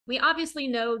We obviously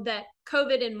know that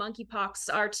COVID and monkeypox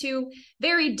are two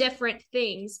very different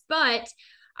things, but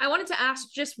I wanted to ask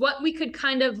just what we could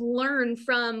kind of learn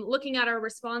from looking at our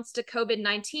response to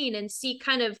COVID-19 and see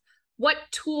kind of what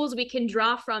tools we can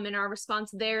draw from in our response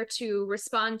there to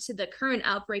respond to the current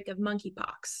outbreak of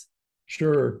monkeypox.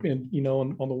 Sure. And,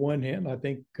 on the one hand, I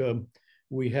think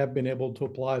we have been able to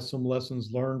apply some lessons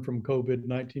learned from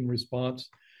COVID-19 response.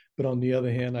 But on the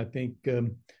other hand, I think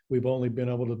we've only been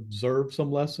able to observe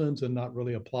some lessons and not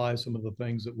really apply some of the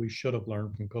things that we should have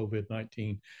learned from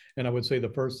COVID-19. And I would say the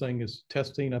first thing is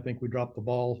testing. I think we dropped the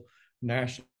ball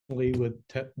nationally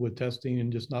with testing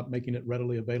and just not making it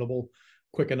readily available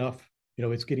quick enough.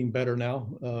 It's getting better now,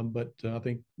 but I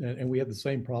think, and we had the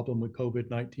same problem with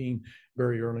COVID-19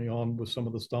 very early on with some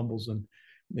of the stumbles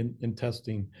in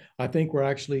testing. I think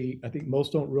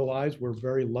most don't realize we're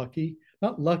very lucky,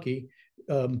 not lucky.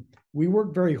 We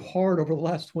worked very hard over the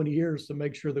last 20 years to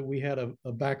make sure that we had a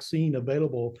vaccine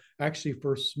available actually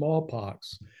for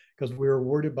smallpox, because we were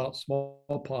worried about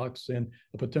smallpox and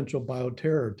a potential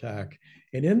bioterror attack.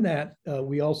 And in that,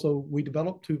 we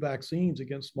developed 2 vaccines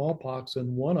against smallpox,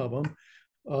 and one of them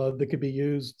that could be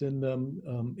used in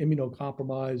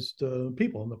immunocompromised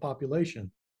people in the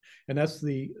population. And that's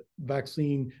the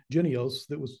vaccine Jynneos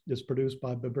that was just produced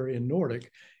by Bavarian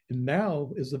Nordic. And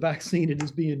now is the vaccine that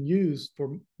is being used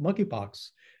for monkeypox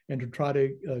and to try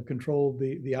to control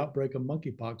the outbreak of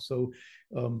monkeypox. So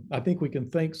I think we can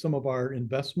thank some of our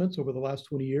investments over the last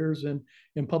 20 years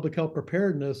in public health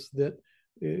preparedness that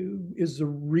is the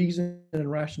reason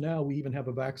and rationale we even have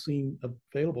a vaccine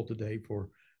available today for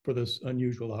this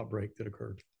unusual outbreak that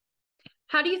occurred.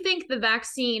 How do you think the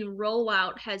vaccine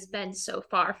rollout has been so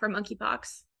far for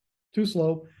monkeypox? Too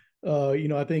slow.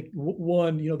 I think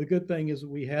one, the good thing is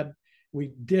that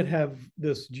we did have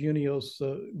this Jynneos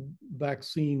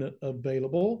vaccine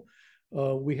available.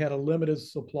 We had a limited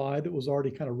supply that was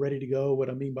already kind of ready to go. What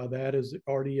I mean by that is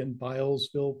already in vials,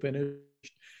 filled, finished,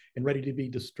 and ready to be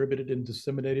distributed and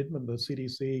disseminated in the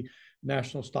CDC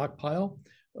national stockpile.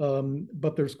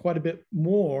 But there's quite a bit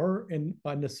more, and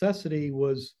by necessity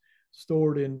was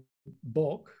stored in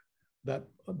bulk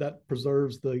that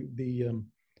preserves the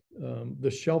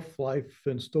shelf life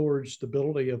and storage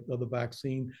stability of the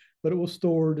vaccine, but it was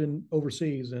stored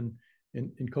overseas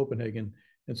in Copenhagen.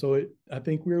 And so I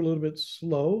think we're a little bit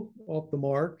slow off the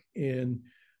mark in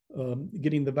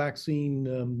getting the vaccine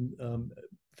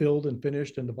filled and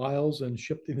finished in the vials and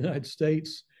shipped to the United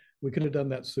States. We could have done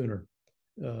that sooner.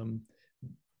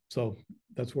 So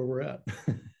that's where we're at.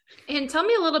 And tell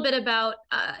me a little bit about,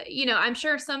 I'm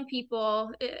sure some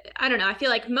people, I don't know, I feel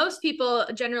like most people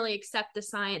generally accept the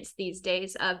science these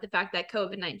days of the fact that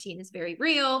COVID-19 is very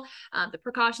real, the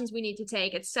precautions we need to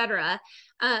take, et cetera.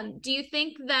 Do you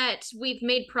think that we've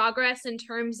made progress in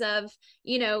terms of,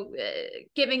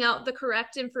 giving out the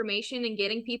correct information and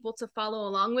getting people to follow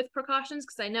along with precautions?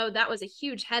 Because I know that was a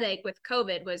huge headache with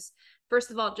COVID, was first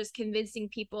of all, just convincing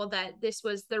people that this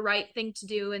was the right thing to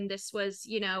do. And this was,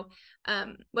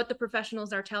 what the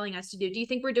professionals are telling us to do. Do you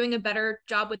think we're doing a better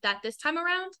job with that this time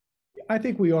around? I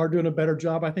think we are doing a better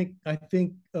job. I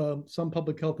think some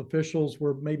public health officials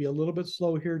were maybe a little bit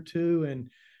slow here too. And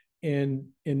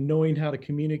in knowing how to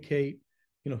communicate,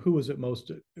 who is at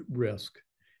most at risk,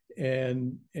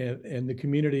 and the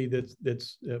community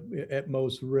that's at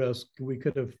most risk. We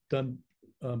could have done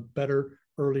better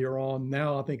earlier on.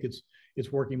 Now I think it's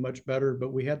working much better,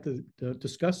 but we had to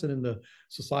discuss it in the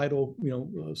societal,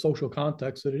 social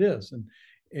context that it is.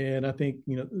 And I think,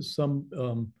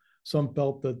 some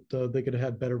felt that they could have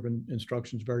had better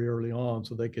instructions very early on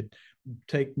so they could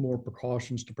take more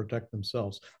precautions to protect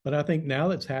themselves. But I think now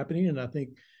that's happening. And I think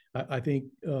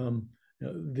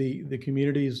the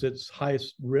communities that's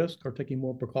highest risk are taking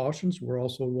more precautions. We're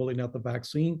also rolling out the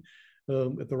vaccine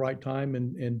at the right time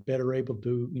and better able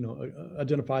to,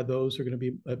 identify those who are going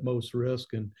to be at most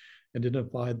risk and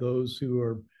identify those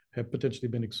who have potentially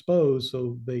been exposed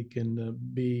so they can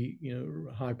be,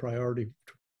 high priority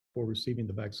for receiving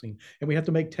the vaccine. And we have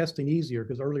to make testing easier,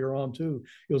 because earlier on too,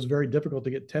 it was very difficult to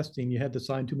get testing. You had to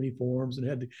sign too many forms and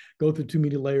had to go through too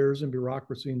many layers and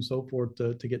bureaucracy and so forth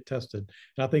to get tested.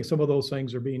 And I think some of those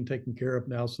things are being taken care of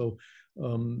now. So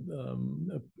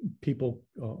people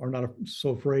are not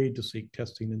so afraid to seek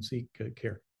testing and seek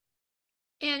care.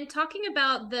 And talking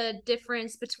about the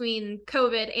difference between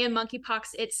COVID and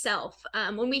monkeypox itself,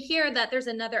 when we hear that there's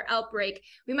another outbreak,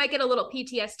 we might get a little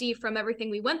PTSD from everything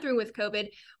we went through with COVID.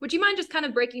 Would you mind just kind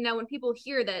of breaking down, when people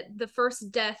hear that the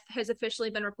first death has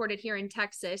officially been reported here in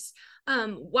Texas,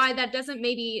 why that doesn't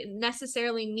maybe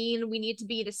necessarily mean we need to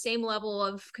be the same level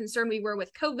of concern we were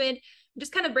with COVID?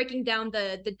 Just kind of breaking down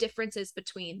the differences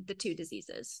between the two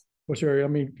diseases. Well, sure. I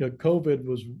mean, COVID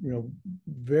was,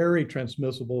 very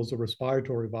transmissible as a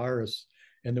respiratory virus,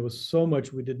 and there was so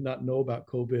much we did not know about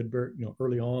COVID very,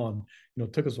 early on.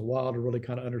 It took us a while to really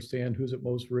kind of understand who's at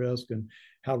most risk and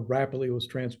how rapidly it was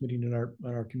transmitting in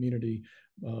our community.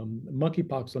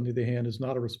 Monkeypox, on the other hand, is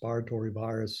not a respiratory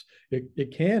virus.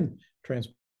 It can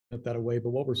transmit that away,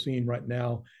 but what we're seeing right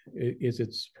now is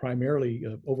it's primarily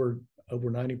over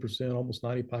 90%, almost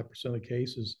 95% of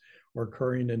cases are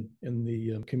occurring in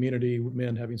the community,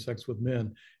 men having sex with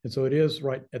men. And so it is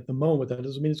right at the moment. That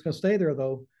doesn't mean it's going to stay there,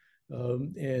 though.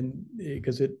 And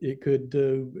because it could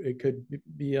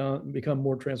become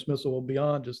more transmissible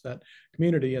beyond just that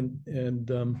community,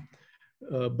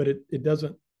 but it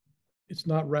doesn't. It's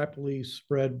not rapidly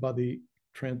spread by the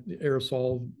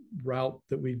aerosol route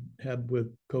that we had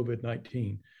with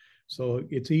COVID-19. So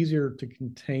it's easier to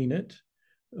contain it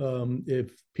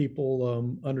if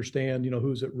people understand,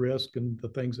 who's at risk and the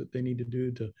things that they need to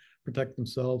do to protect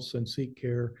themselves and seek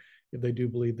care if they do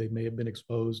believe they may have been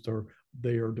exposed or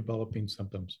they are developing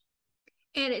symptoms.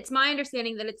 And it's my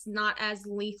understanding that it's not as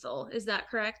lethal. Is that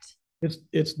correct?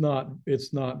 It's not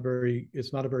a very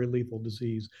lethal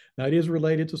disease. Now it is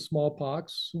related to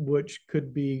smallpox, which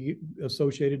could be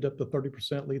associated up to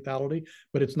 30% lethality,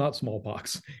 but it's not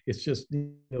smallpox. It's just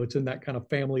it's in that kind of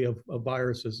family of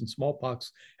viruses. And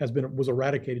smallpox was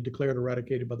declared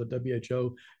eradicated by the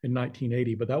WHO in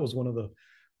 1980. But that was one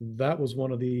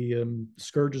of the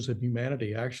scourges of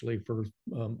humanity, actually, for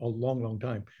a long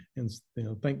time. And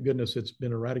thank goodness it's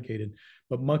been eradicated.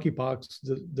 But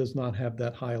monkeypox does not have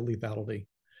that high lethality,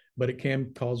 but it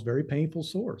can cause very painful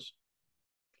sores.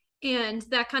 And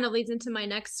that kind of leads into my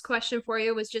next question for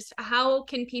you, was just how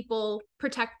can people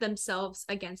protect themselves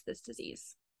against this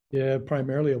disease? Yeah,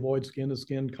 primarily avoid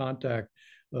skin-to-skin contact.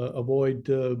 Avoid,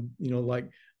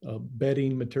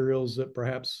 bedding materials that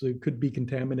perhaps could be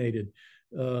contaminated.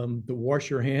 To wash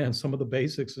your hands, some of the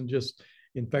basics, and just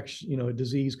infection,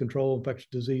 disease control, infectious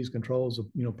disease controls of,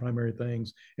 primary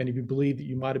things. And if you believe that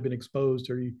you might have been exposed,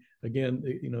 or you, again,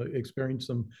 experience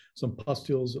some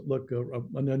pustules that look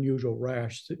an unusual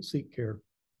rash, seek care.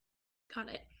 Got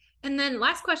it. And then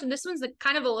last question, this one's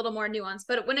kind of a little more nuanced,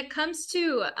 but when it comes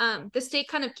to the state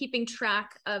kind of keeping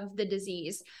track of the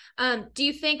disease, do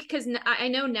you think, because I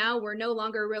know now we're no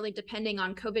longer really depending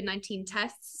on COVID-19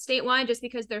 tests statewide, just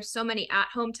because there's so many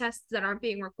at-home tests that aren't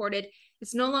being reported,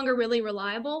 it's no longer really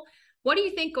reliable. What do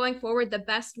you think going forward the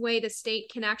best way the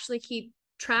state can actually keep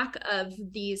track of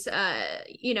these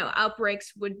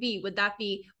outbreaks would be? Would that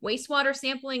be wastewater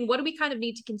sampling? What do we kind of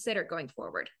need to consider going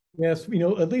forward? Yes,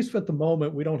 at least at the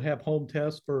moment, we don't have home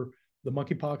tests for the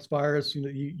monkeypox virus.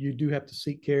 You do have to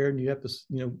seek care, and you have to,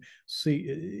 see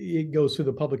it goes through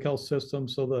the public health system.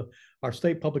 So our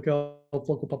state public health,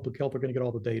 local public health are going to get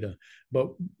all the data. But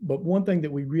one thing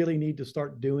that we really need to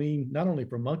start doing, not only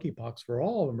for monkeypox, for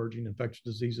all emerging infectious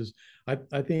diseases,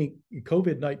 I think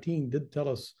COVID-19 did tell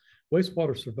us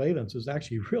wastewater surveillance is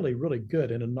actually really, really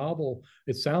good and a novel.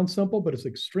 It sounds simple, but it's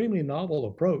an extremely novel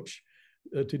approach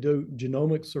to do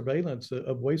genomic surveillance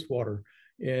of wastewater,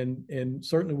 and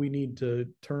certainly we need to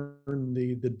turn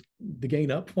the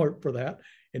gain up for that,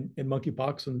 and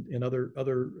monkeypox and other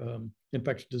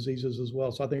infectious diseases as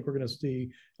well. So I think we're going to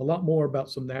see a lot more about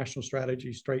some national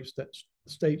strategies,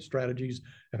 state strategies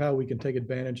of how we can take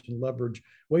advantage and leverage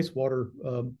wastewater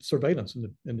surveillance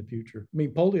in the future. I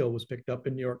mean, polio was picked up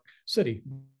in New York City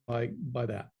by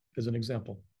that as an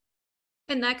example.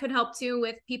 And that could help too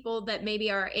with people that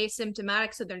maybe are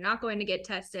asymptomatic, so they're not going to get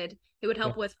tested. It would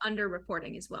help with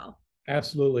underreporting as well.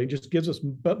 Absolutely. It just gives us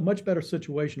much better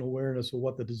situational awareness of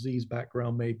what the disease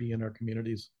background may be in our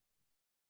communities.